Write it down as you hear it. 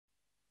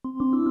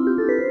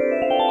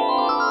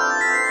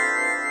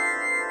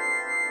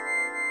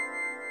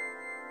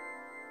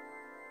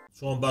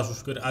چۆن باش و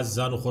شکر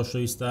ئازیزان و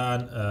خۆشەویستان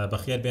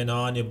بەخێر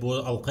بێنەوانێ بۆ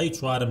ئەڵلقەی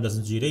چوارم لە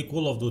زنجیرەی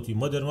کۆڵ ئۆف دوتی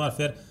مۆدرن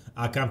وارفێر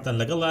ئاکامتان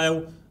لەگەڵایە و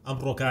ئەم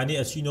ڕۆکانەی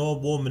ئەچینەوە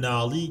بۆ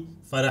مناڵی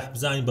فەرەح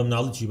بزانین بە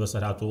مناڵی چی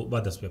بەسەر هاتۆ با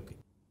دەست پێ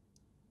بکەین.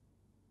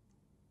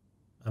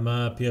 ئەمە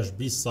پێش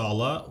 20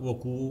 ساڵە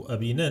وەکو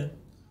ئەبینن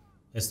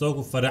ئێستا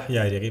وەکو فەرەح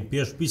یاریەکەین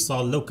پێش 20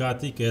 ساڵ لەو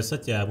کاتی کە ئێستا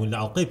تیابوون لە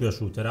ئەڵلقەی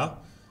پێشووترا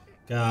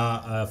کە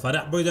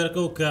فەرەح بۆی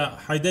دەرکەوت کە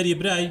حەیدەری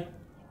برای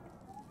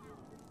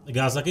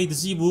گازەکەی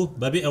دزی بوو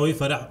بەبێ ئەوەی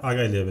فەرەح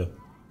ئاگای لێبێ.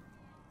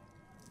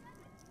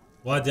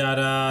 وا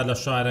دیارە لە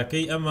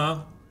شارەکەی ئەمە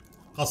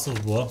قەسف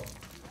بووە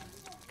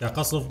کە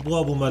قەسف بووە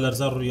بوومە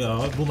لەرزە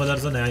ڕوویەوە بوومە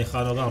لەرزە نایانی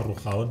خانەوەگان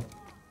ڕووخاون.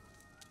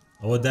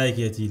 ئەوە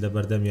دایکێتی لە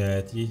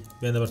بەردەمیایەتی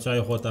بێنە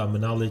بەرچاوی خۆتان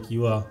مناڵێکی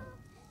وە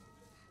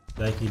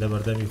دایکی لە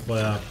بەردەمی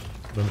خۆیان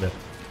بمرێت.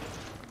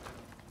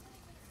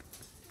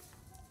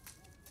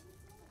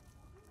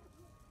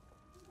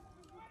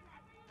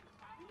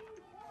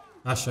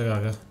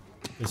 ئاشەگاگە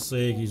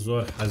قسەیەکی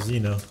زۆر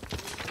حەزینە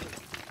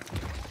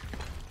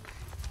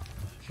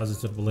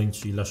حەزتر بڵین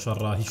چی لە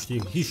شەڕا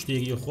هیچ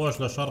شتێکی خۆش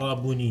لە شەڕا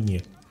بوونی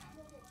نییە.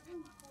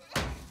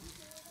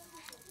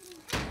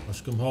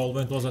 مشکم هەوڵ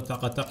بێن تۆزە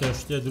تەقەتەقێ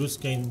شتێ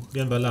دروستکەین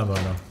بێن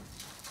بەلامانە.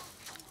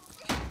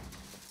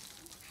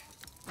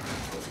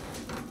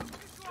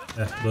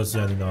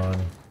 دۆزیانی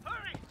ناوانە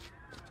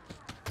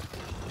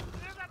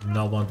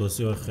ناوبان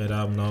دۆسیەوە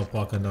خێرام ناو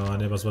پاکە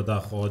ناوانێ بەس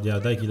بەداخەوە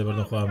دیادایکی لە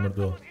بەردەم خۆیان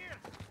مردووە.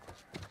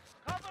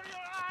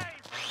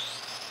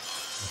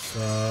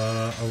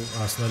 ئەو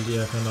ئاسنە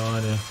دیەکە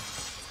ناوانێ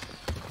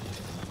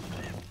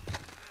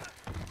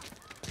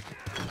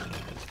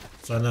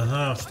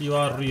چەنەها شتی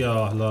وا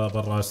ڕوویەوە لە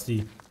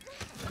بەڕاستی.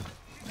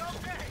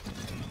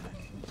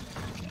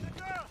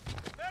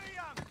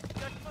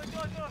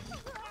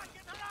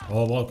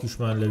 ئەوە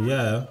باوکیشمان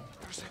لەویایە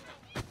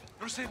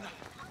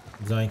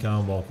زانین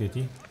کامان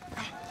باوکێتی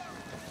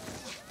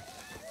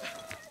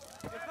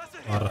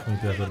ڕەحمی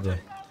پێکردێ.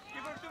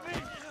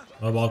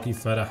 ئەوە باوکی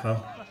فەرەحە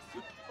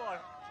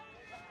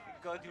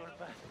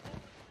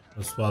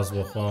سوپاس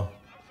بۆخوا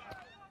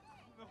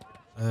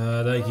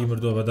دایکی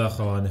مردووە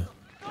بەداخەوانێ.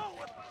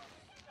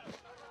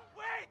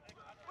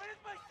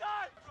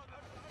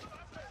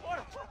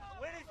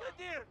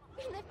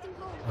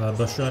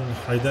 بە شوێن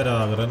حەیدەر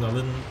ئاگرن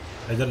ئەڵن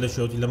حەیدەر لە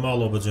شێوتی لە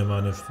ماڵەوە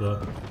بەجێمانێشتووە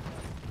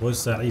بۆی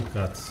ساعی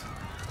بکات.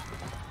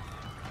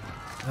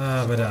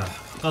 بەرا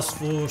قەسف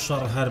و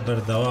شەڕ هەر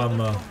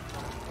بەردەوامە.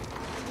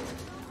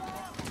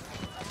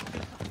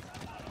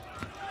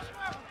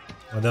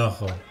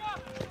 بەداخەوە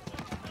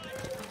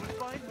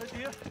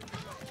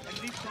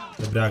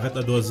لە براکەت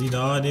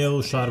ئەدۆزینەوانێ و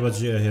شار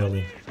بەجێ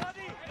ئەهێڵین.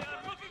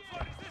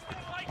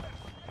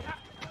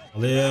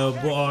 ئەڵێ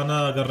بۆ ئەوانە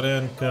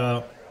ئەگەڕێن کە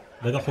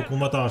لەگەڵ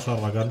حکوومەتەوە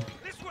شەڕەکەن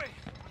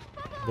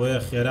بۆیە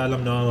خێرا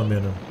لەم ناوە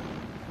مێنن.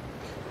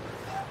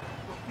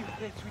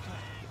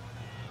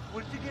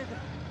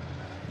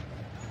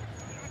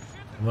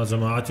 ئەمە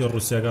جەماعەتی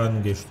ڕووسیەکان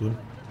گەیشتوون.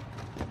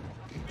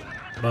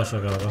 باشە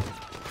کاغا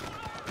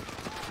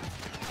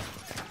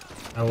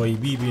ئەوەی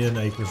بیبێن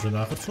ئەیکوژن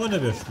ئاخر چۆن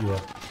نەبێشتیوە.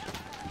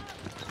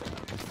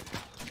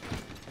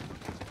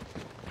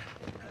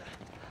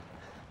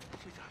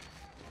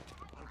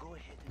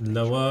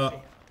 لەوە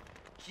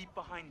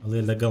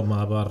ئەڵێ لەگەڵ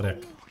مابار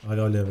ڕێک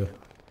ئاگاو لێبێ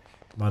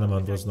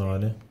مانەمان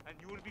دۆزنەوانێ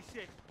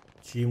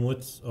چیم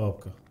وت ئەوە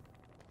بکە.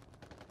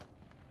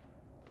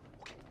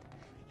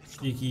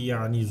 شتێکی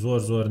یعنی زۆر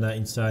زۆر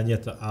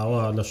نائینسانیەتە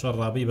ئاوا لە شەڕ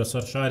ڕابی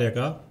بەسەر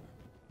شارێکە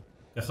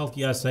کە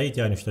خەڵکی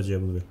ئاساییتیان نیشتە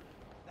جێبوو بێ.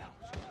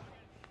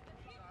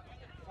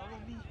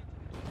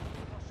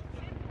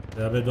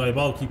 دەبێ دوای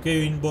باوکی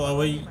بکەوین بۆ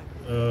ئەوەی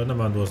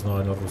نەمان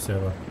دۆزنەوانە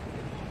ڕووسیاوە.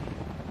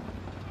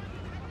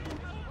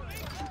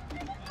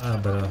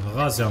 بەرە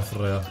غازیان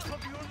فڕەیە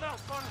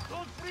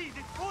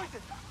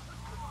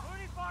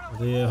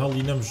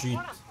هەڵی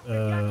نەمژیت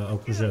ئەو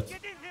کوژێت.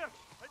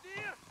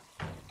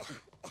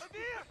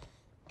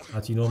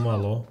 هاتینۆ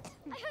ماڵەوە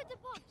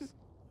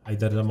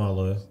حەیدەر لە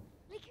ماڵەوە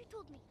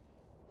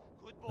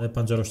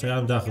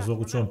پەنجەرەشتەکانم داخست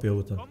وەکو چۆن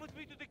پێوتن.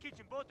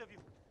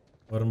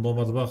 وەرم بۆ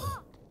مەتبەخ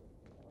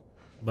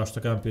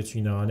باشتەکان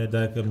پێچینەوانێ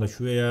دایکم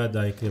لەکوێیە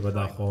دایکێ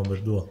بەداخەوە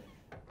مردووە.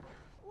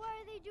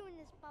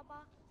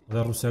 لە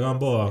ڕووسیەکان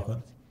بۆ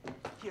واکەن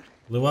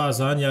لەوا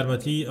ئازان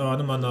یارمەتی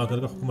ئەوانەمان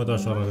ناکەرگە حکوومەتدا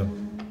شەڕەکەن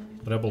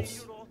ڕێبڵس.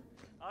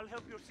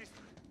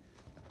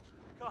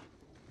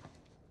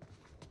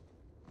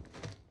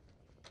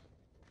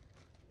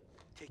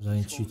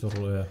 زانین چیتە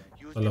ڕۆیە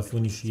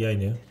تەلەفۆنی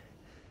شیاینێ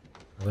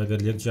ڕێگەر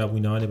لێک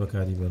جابووینەوانێ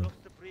بەکاری بێنە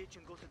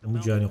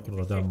هەموو جانی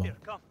قوڕەدامە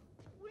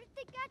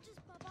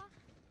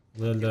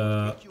لە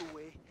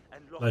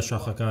لای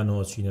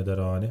شاخەکانەوە چینە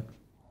دەرەوانێ.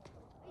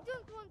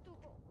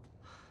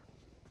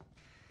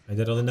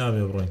 حەیدەر دەڵێ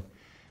نامێ بڕۆین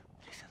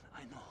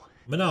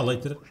مناڵی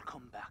تر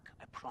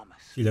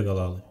چی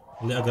لەگەڵاڵێ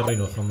لێ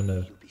ئەگەڕێنەوە خەم من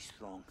نەوێ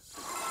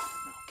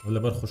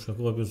لەبەر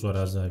خوشکەکەەوە بێ زۆر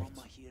ئازاویت.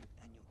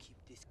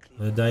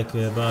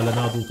 دایکە با لە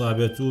ناو دڵتا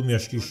بێت و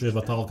مێشکیش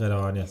بەتاڵ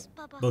کەراوانێت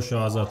بەو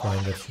شێوازە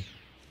توانین دەرچین.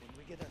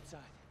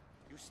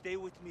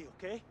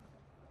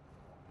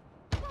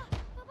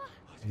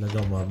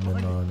 لەگەڵ ما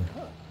بمێنەوانێ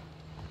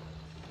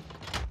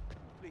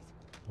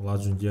وڵات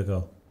جوندیەکە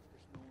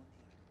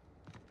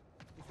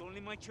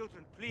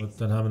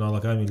تەنها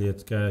مناڵەکامی لێت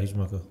تکایە هیچ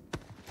مەکە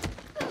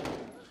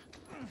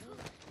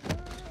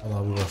وەڵا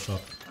بوو بە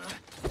شەڕ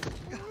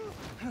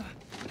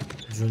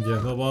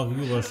جوندیەکە باوکی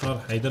بوو بە شەڕ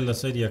حەیدەر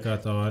لەسەر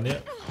یەکاتەوانێ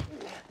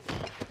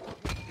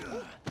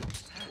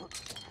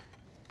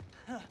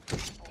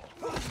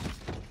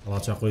وڵا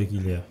چاقۆیەکی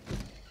لێە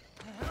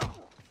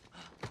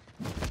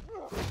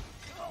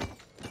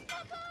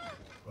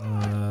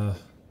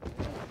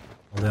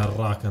وڵێ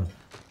ڕاکەن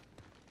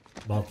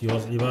باوکی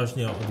وەزعی باش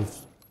نییە ئەدوف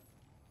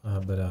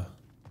بەرا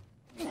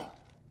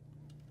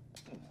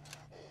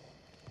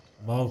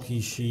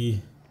باوکیشی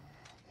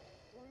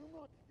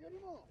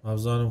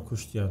ئابزانم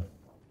کوشتیان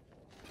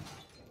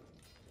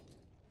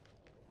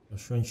بە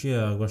شوێن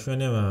چییە بە شوێن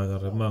نێمە ئەگەر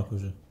ڕێبما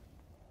کوژە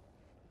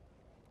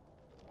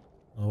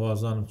ئەوە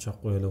ئازانم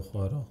چەقۆیە لەو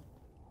خوارەوە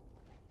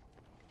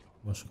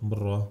باشکم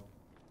بڕۆ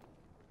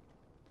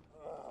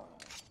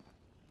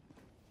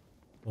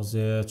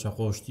وەزێ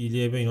چەقۆشتی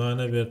لێ بین وانە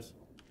نەبێت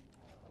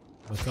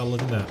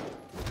بەکەڵک نە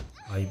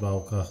ئای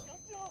باوکە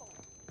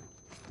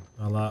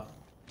ئەڵا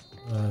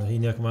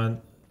هینێکمان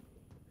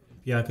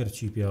پیا کرد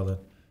چی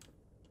پیاڵێن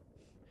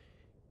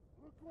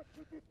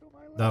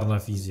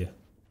دارنافیزیە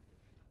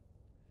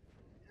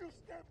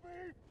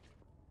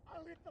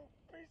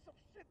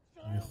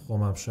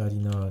خۆمان شاری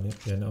ناوانێت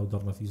پێێنە ئەو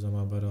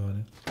دەڕنەفیزەمان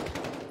بەرەوانێت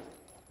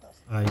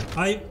ئای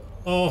ئای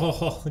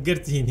ئۆهۆ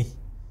گرتینی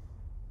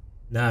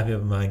نابێ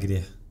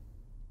بمانگرێ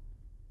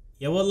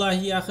یە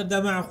وەڵاهی ئاخر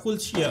دەمەعقول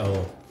چییە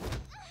ئەوە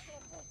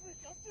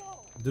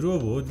درۆ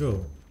بۆ درۆ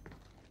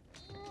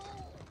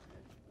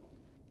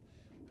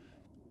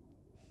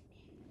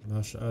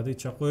باشە ئادەی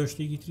چەقۆی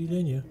شتێکی تری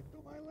لێ نییە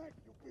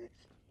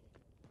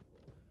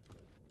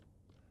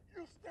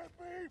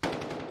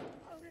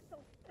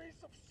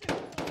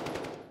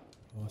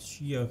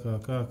چییەکە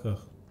کاکە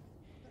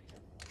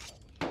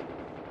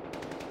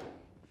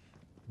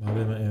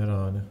مابێمە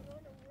ئێرانە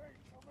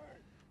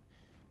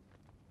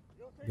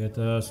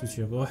بێتە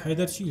سوچێکەوە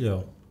حەیدەر چی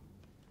لێەوە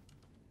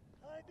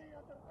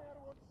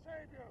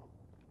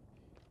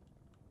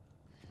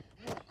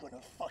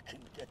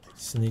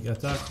سنیک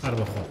ئەتاک هەر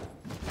بەخۆ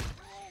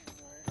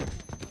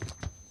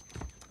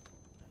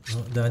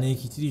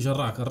دانەیەکی تریژە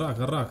ڕاکە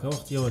ڕاکە ڕاکە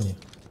وەختیەوە نییە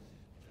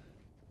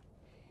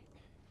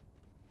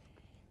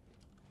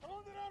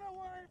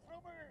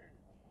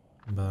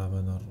بابە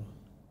نەڕۆ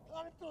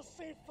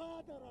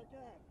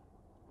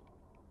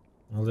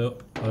ئەڵێ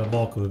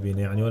باوکە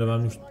ببینێ یعنی وەرە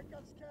بام نیشت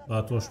با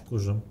تۆش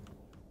بکوژم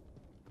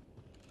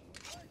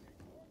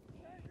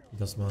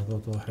دەستمان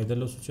کەوتەوە حەیدەر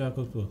لەو سوچا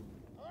کەوتووە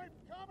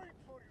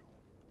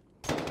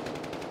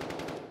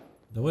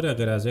دەوەرە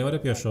گەرازەی وەرە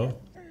پێشەوە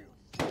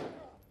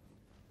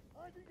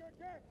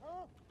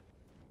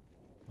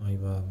ئای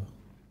بابە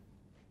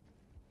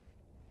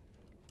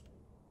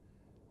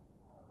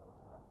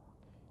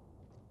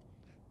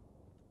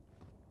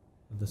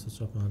دەستە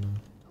چەپانە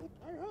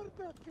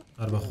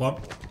هەر بەخوام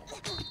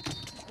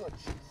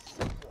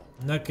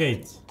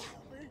نەکەیت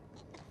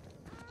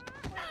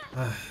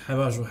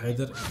هەباش و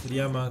حەیدەر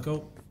فریامانکە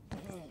و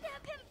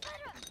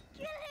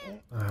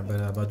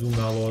بەرا بە دوو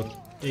ناڵۆت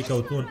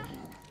ئەیکەوتون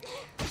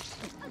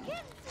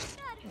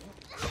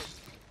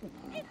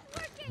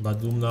بە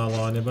دوو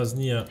ناڵوانێ بەس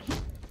نییە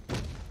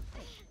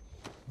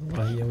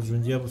وڵاهی ئەو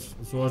جوندیە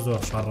زۆر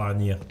زۆر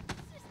شەڕانییە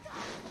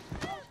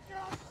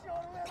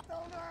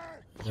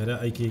لێرە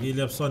ئەیکێگەی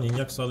لێ بسەنین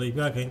یەک ساڵی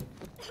باکەین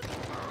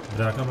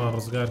براکەمان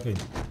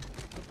ڕزگارکەین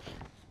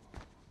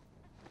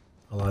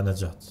هەڵا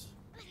نەجات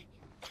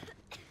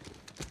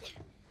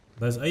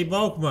بەس ئەی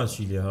باوکمان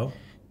چی لێ هەو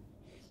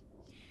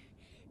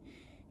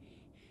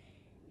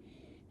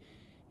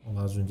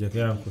وڵا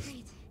جوندیەکەیان کوشت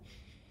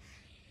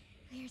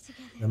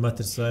ئەمە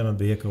ترسایمە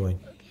بە یەکەوەین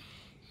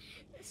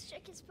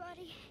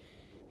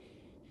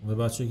بە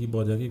باچێکی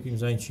بۆدەکەی بکەین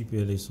زین چی پێ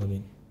لەی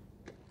سەنین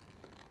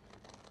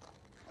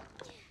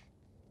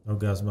ئەو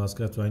گاز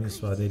ماسکە توانین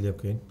ئیسفادەی لێ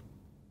بکەین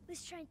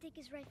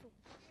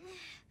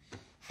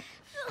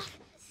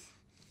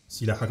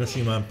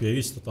سیلاحەکەشیمان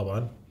پێویستە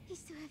تەبعاً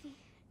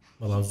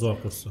بەڵام زۆر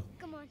قورسە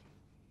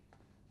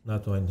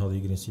ناتوانین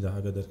هەڵیگرین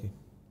سیلاحەکە دەرکەین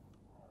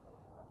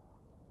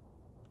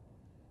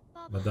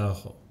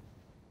بەداخەوە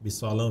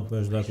 20 ساڵەم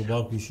پێشداک و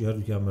باوکیشی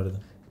هەردووکیان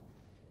مردن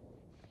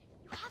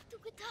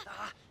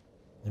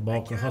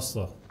باوکە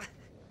هەستە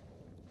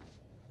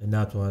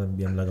ناتوانم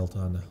بێم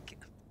لەگەڵتانە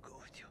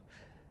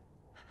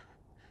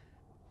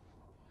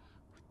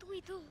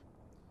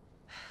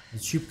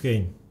چی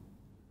بکەین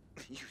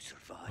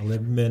ئەڵێ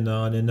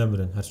بمێنانێ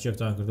نەمرن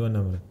هەرچێکتان کردووە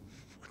نەمرن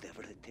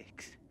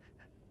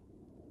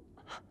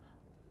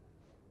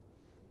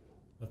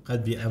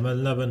قەدی ئەمەل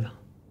نەبن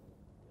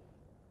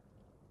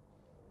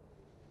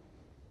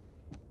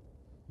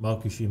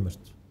باوکیشی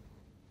مرد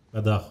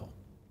بەداخەوە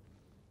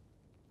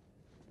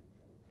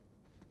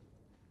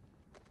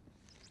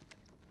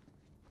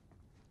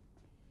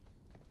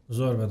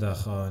زۆر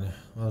بەداخەوانێ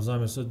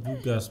ئازام ێستا دوو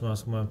گاز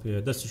ماسکمان پێ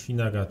دەستیشی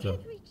ناگاتە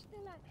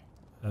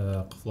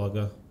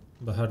قفڵاگە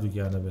بە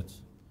هەردووگیانە بێت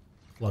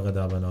قفڵاگە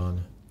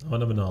دابەنەوانێ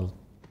ئەوانە بناڵ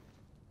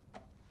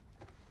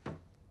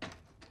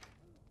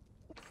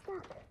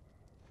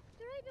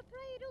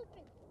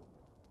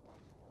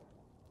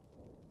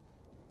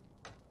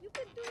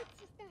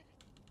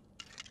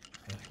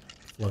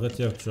فڵەکە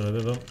تێک بچۆ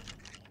بێ بەم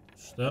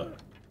شتە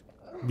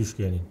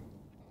بیشکێنین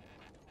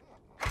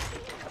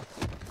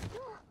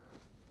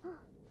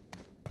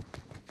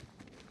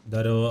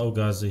دەرەوە ئەو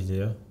گازەی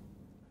هەیە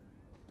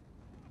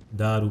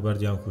دار و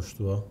بەردیان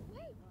کوشتووە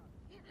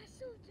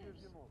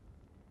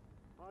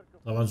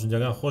طبعا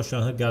جوندەکان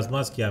خۆشیان هەر گاز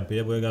ماسکیان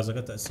پێیە بۆیە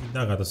گازەکە تەسیب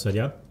ناکاتە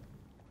سەریان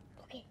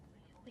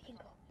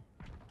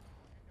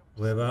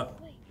بۆیە بە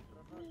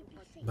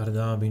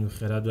بەردەوام بین و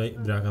خێرا دوای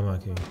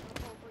براکەماکەوین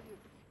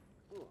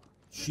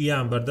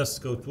چیان بەردەست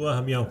کەوتووە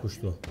هەمیان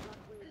کوشتووە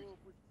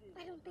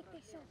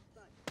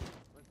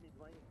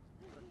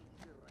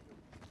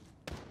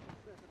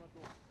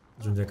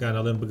جوندەکان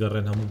ئەڵێن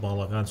بگەڕێن هەموو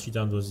باڵەکان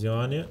چیتان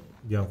دۆزیەوانێ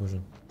بیان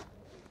کوژن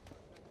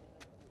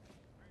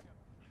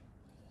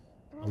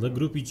ئەڵێ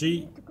گروپی چی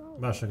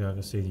باشە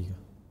کاکە سەیریکە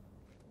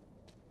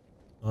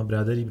ئەمە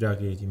برادەری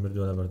براکەیەتی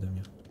مردووە لە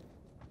بەردەمیە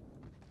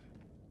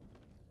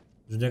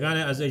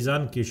جوندەکانی ئەز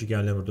ئەیزان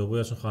کێشیکیان لێ مردووە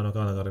بۆیە چون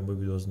خانەکان ئەگەڕێن بۆ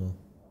بیدۆزنەوە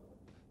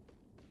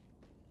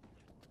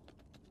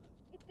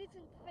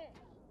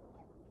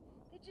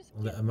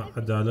ئەڵێ ئەمە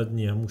عەدالەت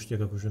نییە هەموو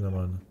شتێکە کوژن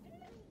ئەمانە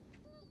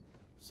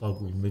سەگ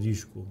و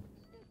مریشک و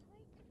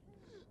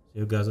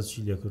یە گازە چی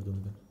لێ کردوون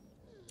بن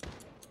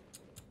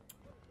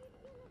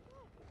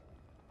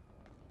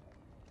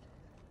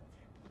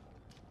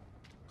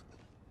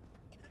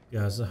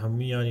گازە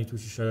هەموویانی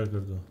تووشی شەرەر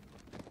کردووە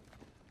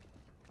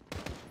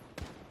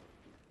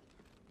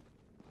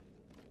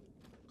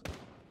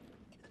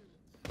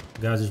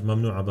گازیش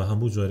مەمنوعە بە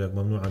هەموو جۆرێک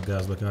مەمنوعە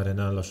گاز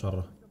بەکارهێنان لە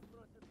شەڕە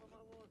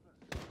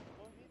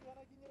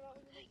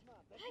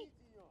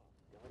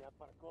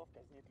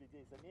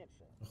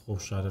خۆ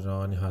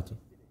شارەراوانی هاتن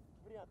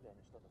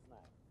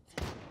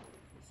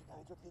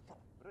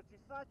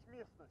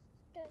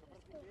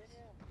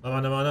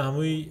ئەمانەمانە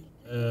هەمووی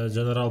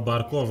جەنەرال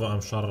بارکۆڤە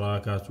ئەم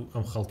شەڕاکات و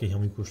ئەم خەڵکی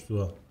هەمووی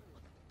کوشتووە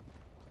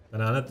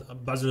تەنانەت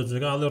بەعزێ لە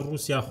جوندەکان ئەڵێ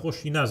ڕووسیا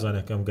خۆشی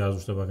نازانێت کەم گاز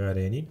و شتە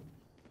بەکارهێنین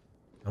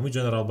هەمووی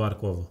جەنەرال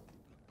بارکۆڤە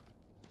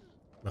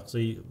بە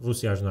قسەی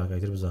ڕووسیاش ناکات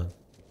تر بزان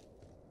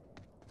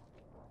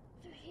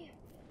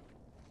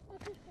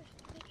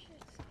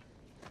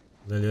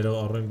لە لێرەوە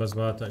ئەڕۆین بەس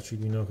با تاچید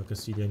بینەوە کە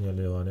کەسی لێ نییە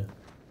لێوانێ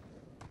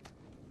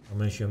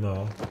ئەمەی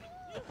شێماوە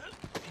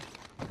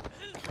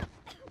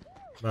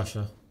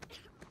باشە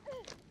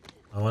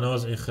ئەوانە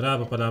وەزعی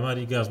خراپە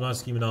پەلاماری گاز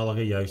ماسکی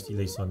مناڵەکەی یاویشتی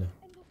لەیسانێ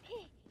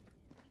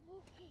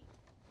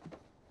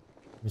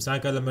میسان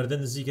کە لە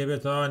مردن نزیکە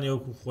بێت ئەوانێ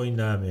وەکو خۆی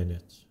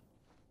نامێنێت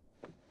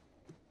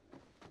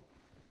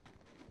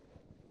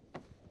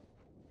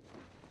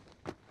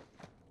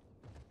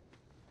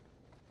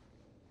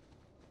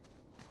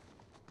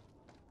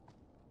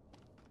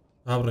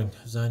ئابڕین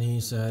زانی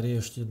سارێ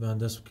شتێت بان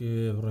دەست بکە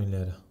بڕۆین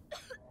لێرە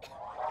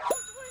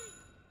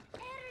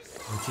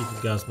چیت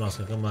گاز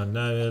ماسکەکەمان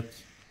ناوێت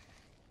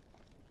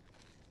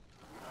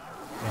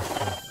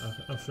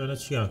ئەم شوێنە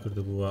چیان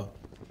کرده بووە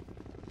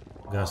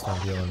گازتان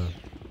پێوەنە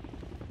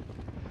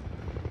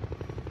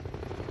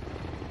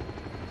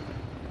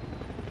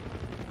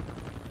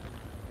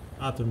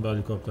هاتن بە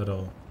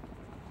هەلیکۆپتەرەوە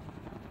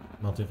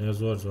مەنتیقەیە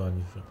زۆر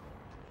جوانیشە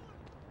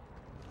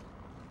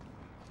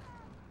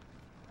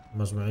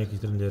مەجموعەیەکی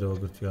ترن لێرەوە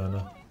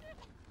گرتویانە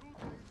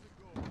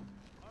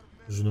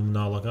ژن و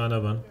مناڵەکانە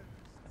بن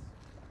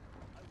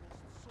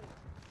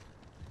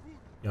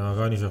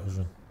یاغانیشە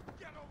کوژن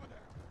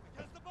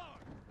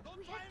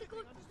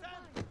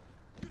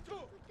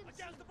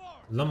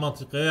لەم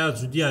مەنتیقەیە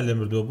جودیان لێ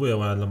مردووە بووە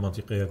ئەوان لەم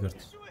مەنتیقەیە کرد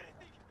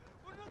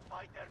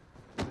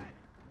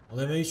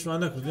ئەڵێ ئێمە هیچمان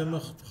نەکرد ئێمە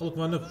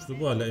خەڵکمان نەکوشتو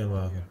بووە لە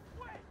ئێمەکەن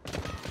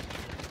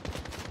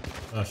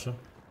باشە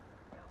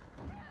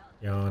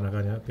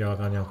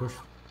پیاوەکانیان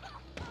کوشت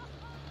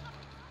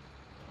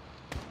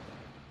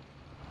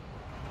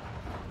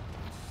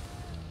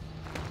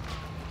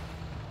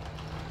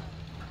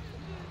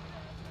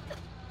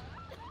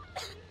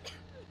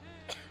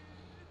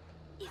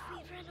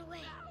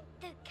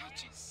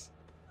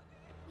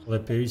ئەڵێ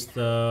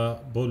پێویستە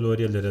بۆ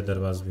لۆریە لێرە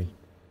دەرباز بین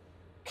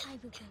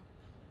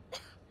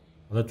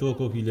ئەڵێ تۆ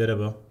کۆپی لێرە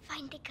بە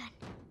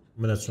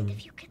منە چم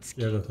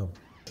شتێکەکەم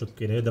شت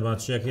بکەینەوە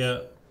دەمانچێک هەیە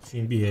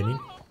چین بیهێنین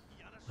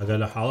ئەگەر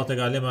لە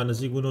حاڵەتێکا لێمان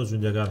نزیک بوون و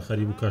جوندەکان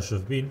خەریب و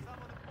کەشف بین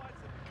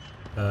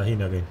هی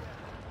نەگەین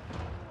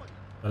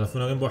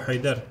تەلەفۆنەکەم بۆ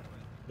حەیدەر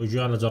بۆ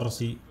گویان لە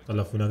جەڕسی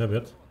تەلەفۆنەکە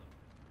بێت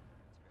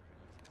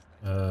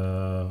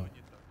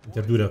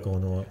ئینتر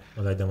دوورەکەونەوە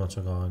بەلای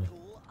دەمانچەکەوانێ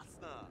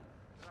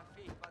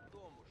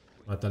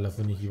ما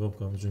تەلەفۆنێکی بۆ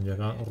بکەم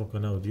جوندەکان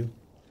ڕووکەنەوە دیو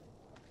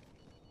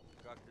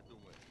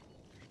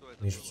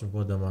نیش بچم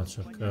بۆ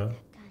دەمانچەکە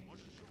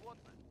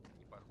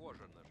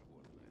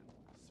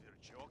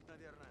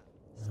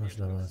هەش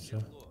دەمانچە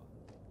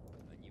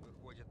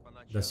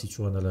دەستی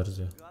چۆنە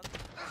لەرزێ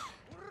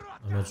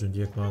ئەمە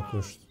جوندیەکمان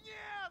کوشت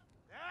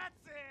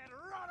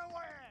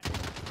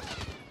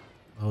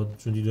ئەو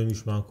جوندی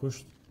دۆمیشمان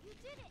کوشت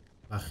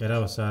ئاخێرا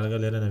بە سارەکە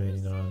لێرە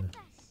نەمێنینەوانە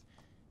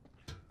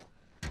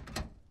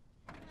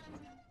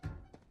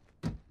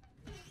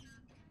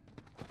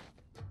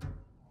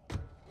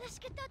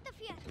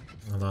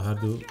الله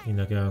هەردوو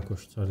هینەکەیان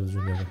کوشت هەردوو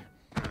جوونەکە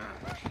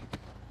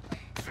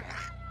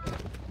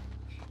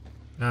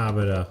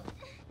نابرا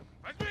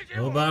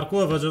ئەوە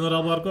بارکۆڤە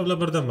جەنەرال بارکۆڤ لە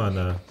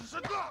بەردەمانە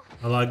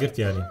هەڵا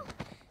گرتیانی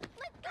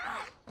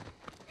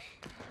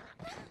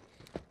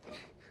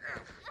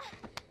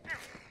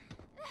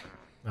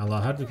الله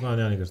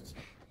هەردووکمانیان گرت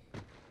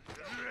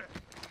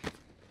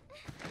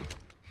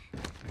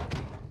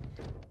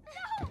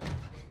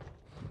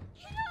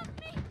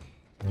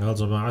هەڵ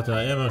جەماعەتە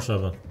ئێمە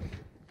شەبن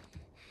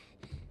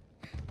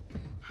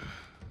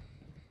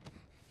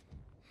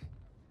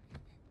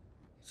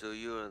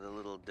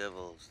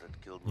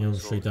ئێو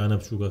شەیتانە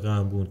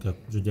بچووکەکان بوون کە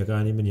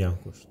جودەکانی منیان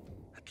کوشت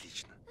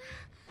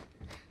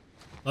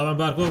بەڵام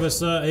بارکۆڤ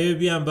ئێستا ئەوێ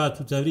بیان بات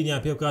و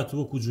تەمرینیان پێ بکات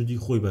وەکو جوندی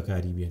خۆی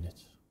بەکاری بێنێت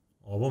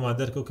ئەوە بۆمان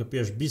دەرکەوت کە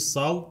پێش 20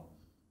 ساڵ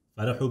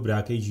فەرەح و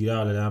براکەی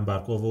گیراوە لەلایەن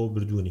بارکۆڤەوە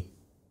بردوونی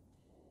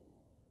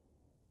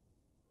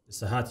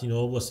ئێستا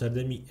هاتینەوە بۆ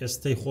سەردەمی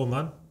ئێستەی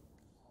خۆمان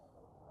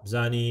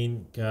بزانین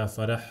کە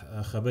فەرەح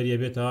خەبەریە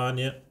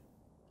بێتەوانێ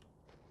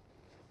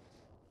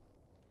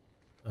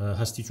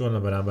هەستی چۆن لە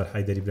بەرامبەر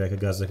حەیدەری براکە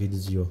گازەکەی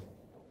دزیوە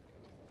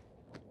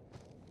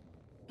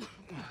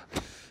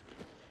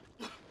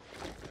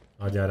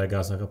دیارە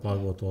گازەکە پاک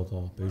بۆ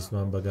تۆتەوە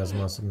پێویستمان بە گاز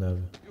ماسک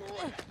نابێت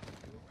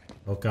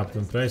ئەو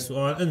کاپتن پرایس و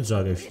ئەوان ئەنجا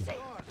گەشتن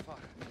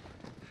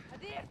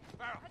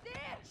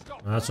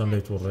چەند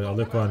لەی تووڕێ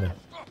ئەڵێ کوانێ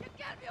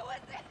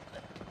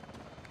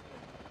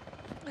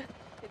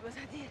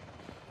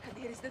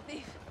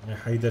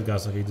حەیدەر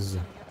گازەکەی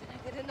دزی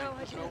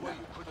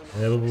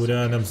ێ ببوورە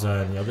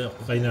نەمزانی ئەڵێ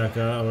قەی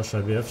ناکە ئەوە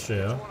شەبێ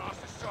فشەیە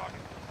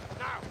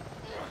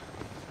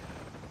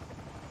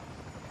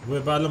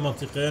بۆیە با لە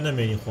مەنتیقەیە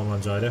نەمێنی خۆمان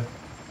جارێ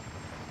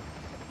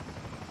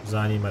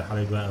زانی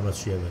مەرحەڵەی دوای ئەمە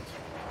چیە بێت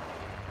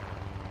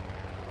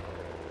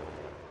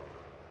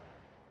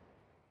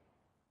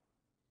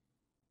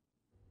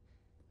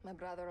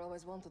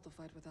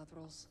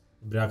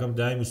براکەم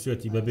دایم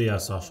وستێتی بەبێ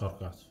یاسا شەڕ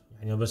بکات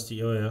یعنی بەستی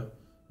ئەوەیە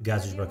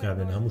گازیش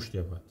بەکاربێنێ هەموو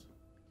شتێ بات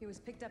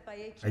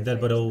حەیدەر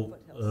بەرەو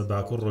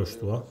باکوور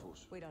ڕۆیشتووە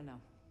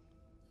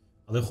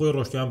ئەڵێ خۆی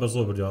ڕۆشتیان بە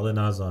زۆر بردووە ئەڵێ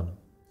نازانم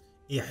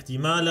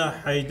ئیحتیمالە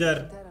حەیدەر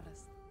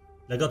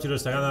لەگەڵ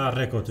تیرۆریستەکاندا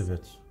ڕێکەوتە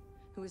بێت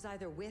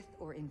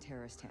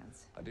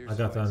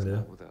ئەگاتان لێ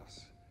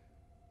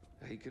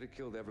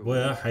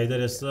بۆیە حەیدەر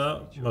ئێستا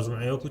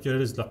مەجموعەیە وەکو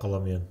تیرۆریست لە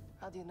قەڵەمیان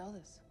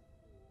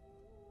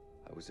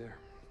I was there,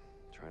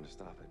 trying to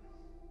stop it.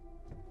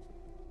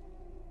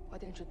 Why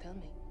didn't you tell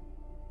me?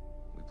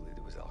 We believed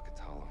it was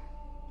Alcatala.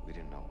 We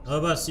didn't know.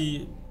 ئەوە باسی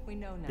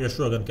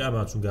پێشوەگەن کە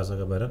ئەمان چوون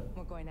گازەکە بەرن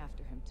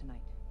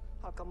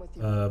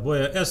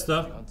بۆیە ئێستا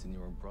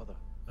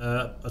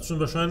ئەچون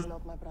بەشان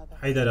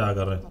حەیدەر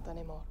ئاگەڕێن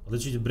ئەڵێ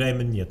چیت برای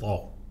من نییە تاو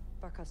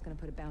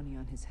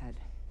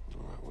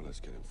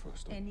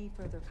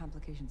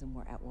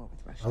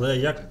ئەڵێ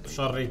یەک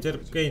شەڕی تر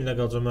بکەین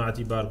لەگەڵ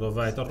جەماعەتی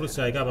بارگۆڤایتە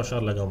ڕووسیایگا بە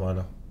شەڕ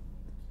لەگەڵمانە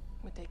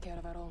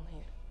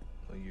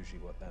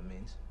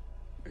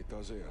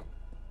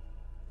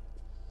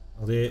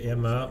ئەڵێ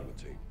ئێمە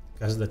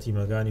کەس لە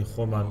تیمەکانی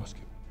خۆمان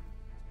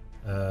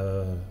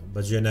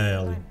بەجێ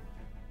نایەڵین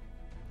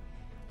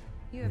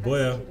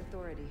بۆیە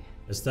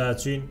ئێستا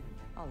چین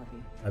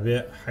ئەبێ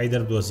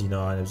حەیدەر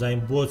دۆزینەوانێ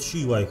بزانین بۆ چی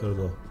وای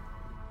کردووە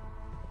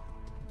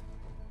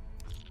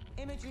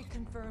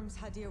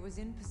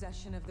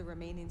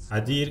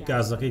هەدیر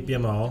گازەکەی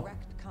پێماوە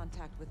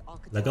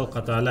لەگەڵ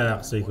قەتالایە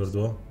قسەی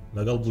کردووە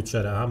لەگەڵ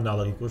بوچەرە هەم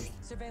ناڵەکی کوشت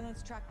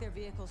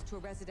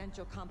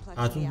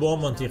هاتوون بۆ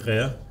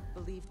مەنتیقەیە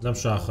لەم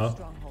شاخە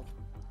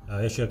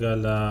یەکێکە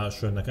لە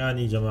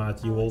شوێنەکانی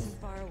جەماعەتی وڵف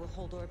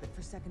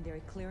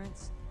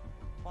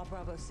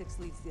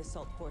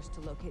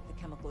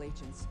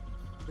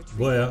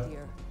بۆیە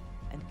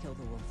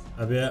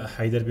ئەبێ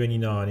حەیدەر بێنی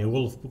ناوانێ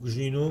وڵف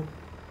بکوژین و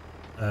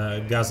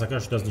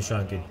گازەکەش دەست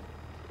نیشانکەین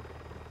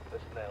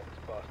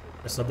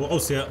ئێستا بۆ ئەو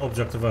سێ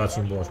ئۆبجەکتیڤە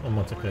چین بۆش ئەم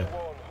مەنتیقەیە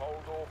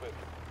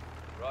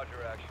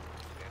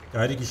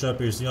کاریکیشە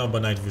پێویستیان بە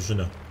نایت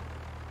ڤیژنە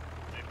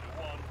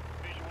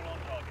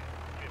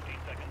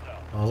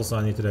 15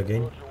 سانی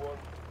ترەگەین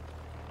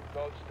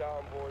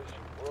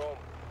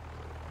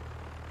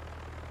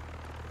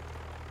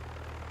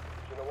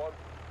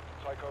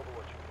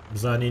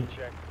بزانین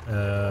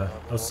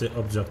ئەو سێ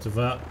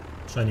ئۆبجەکتیڤە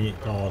چەندی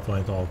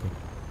تەواوەتوانین تەواوکەین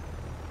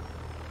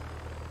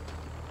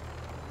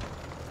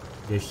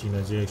گەشتی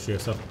نەجەیەک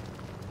شێسەر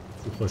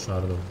خۆش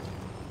شاردەوە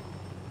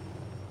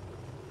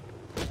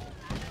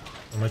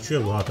ئەمە کوێ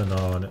بوو هاتە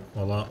ناوانێ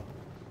وەڵا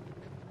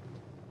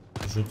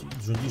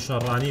جوندی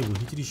شەڕانی بوو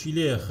هیتریشی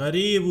لێ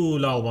خەریب و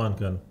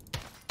لاڵبانکەن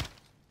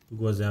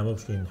گۆزیانمە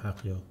بشکەین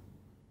حەقیەوە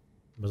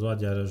بەزوا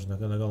دیارە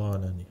ژنەکە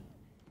لەگەڵەوانانی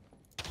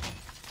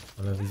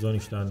ئەلە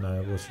ڤیزۆنیشتان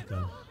نایە بۆ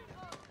چیتان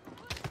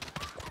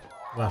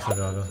باشە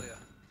گاگە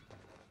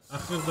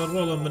ئەخر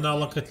دەڕۆڵە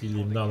مناڵەکەتی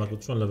لی مناڵەکە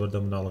چۆن لەبەردە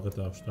مناڵەکە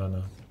تا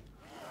شتانە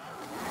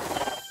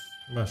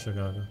باشە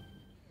گاگە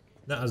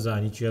نە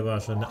ئەزانی چیە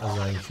باشە نە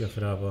ئەزانی چیە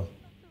خراپە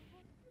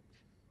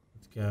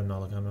تکایە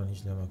مناڵەکانمان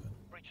هیچ لێمەکەن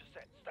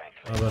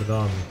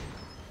بەردەوامی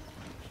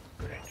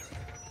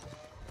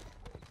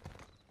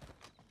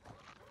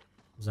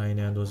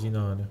زینیان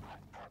دۆزینەوانێ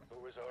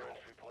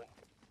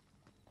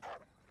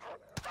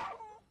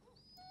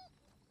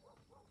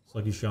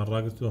سەگیشیان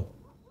ڕاگرتووە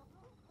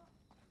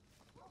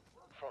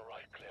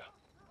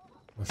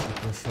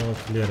بەشەوە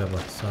کلێرە بە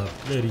سات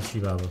کلێری چی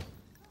بابە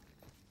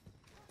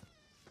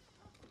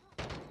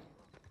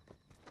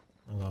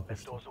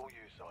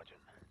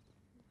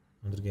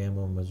ئەندرگەیان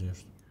بۆم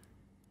بەجێشت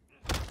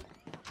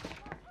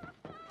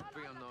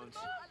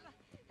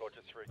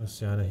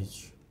ئەسیانە هیچ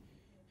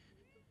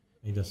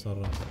ئەیدە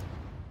سەڕە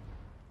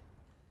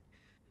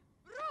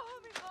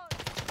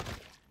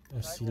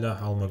سیلا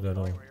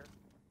هەڵمەگەرەوە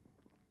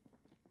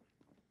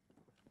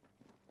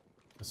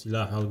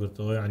سیلا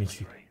هەڵگرتەوە یعنی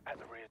چی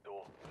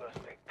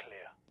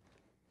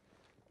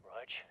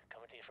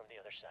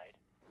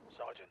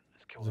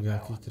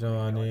زگاکی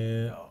ترەوانێ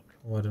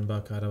وەرن با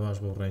کارە باش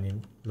بۆ ڕێنین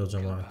لەو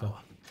جەماعەتە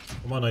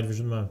ئەمان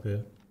نایتڤژنمان پێ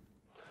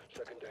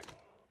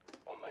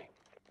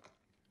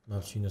با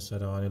بچینە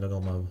سەرەوانێ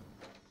لەگەڵ ماوە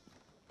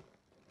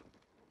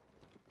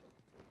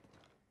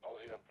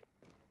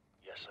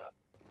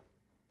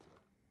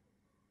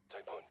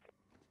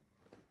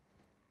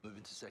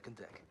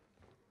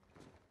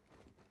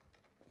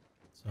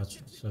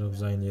سەرە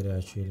بزین لێرە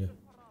چێلێ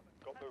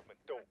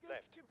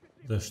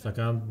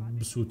دەشتەکان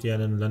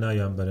بسووتێنن لە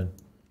ناویان بەرن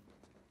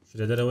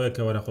شرە دەرەوەیە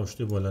کە وەرە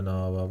خۆشتی بۆ لە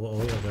ناوە بۆ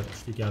ئەوەی ئەگەر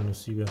شتێکیان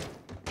نووسی بێ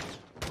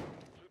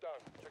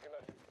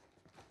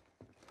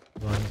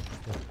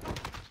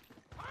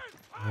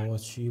ئەوە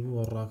چی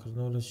بوو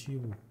ڕاکردنەوە لە چی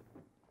بوو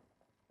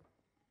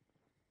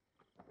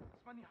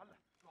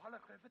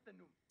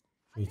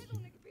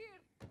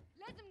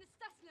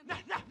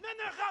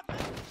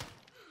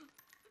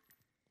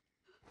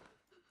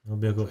ئەو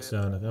بێگۆ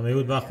قسەیانەکە ئەمە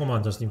یوت با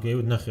خۆمان دەستیم کە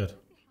یوت نەخێر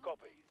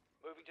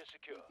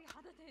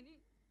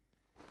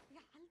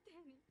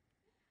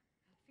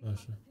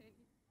باشە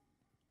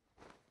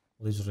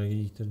هیچ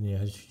ڕێگەی تر نییە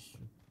هەر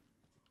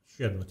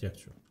شوێن بە تێک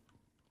چوو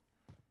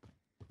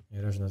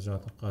ئێرەش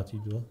نەجاتە قاتی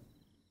دووە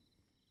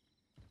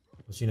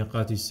بچینە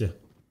قاتی سێ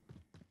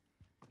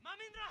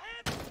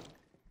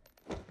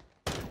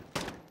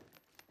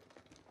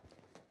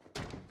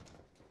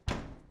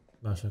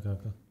باشە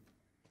کاکە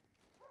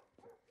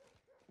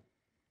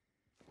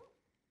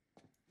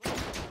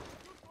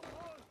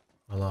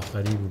ئەڵا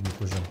خەریب بوو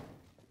بیکوژم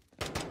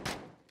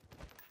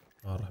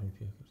ڕەحمی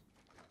پێ کرد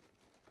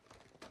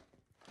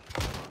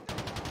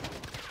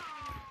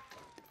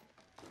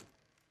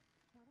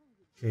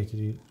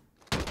شێتری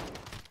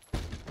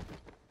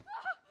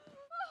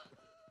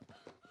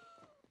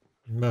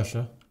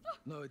باشە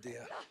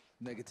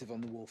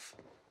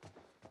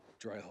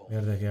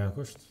مێردەکەیان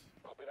کوشت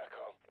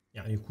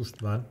یعنی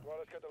کوشتمان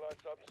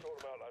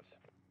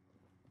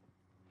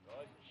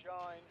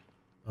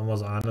ئەم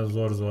وەزعانە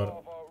زۆر زۆر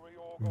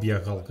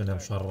بیەکەڵکن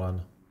ئەم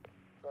شەڕانە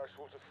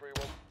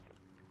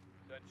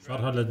شەڕ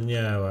هەر لە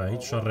دنیاوە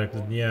هیچ شەڕێک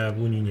لە دنیا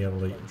بوونی نییە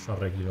بڵێ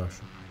شەڕێکی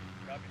باشە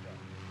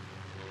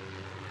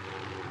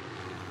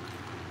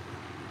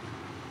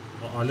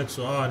ئالێکس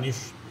و ئانیش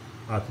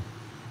هاتم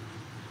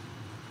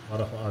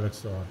وەرەخ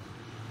ئالێکس و ئان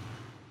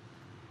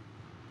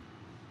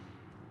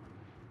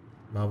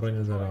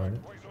مابڕێنە دەرانێ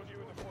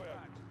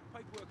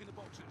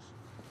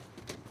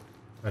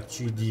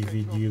هەرچی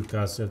دیڤیدی و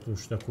کاسێت و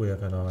شتە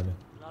کۆیەکەناوانێ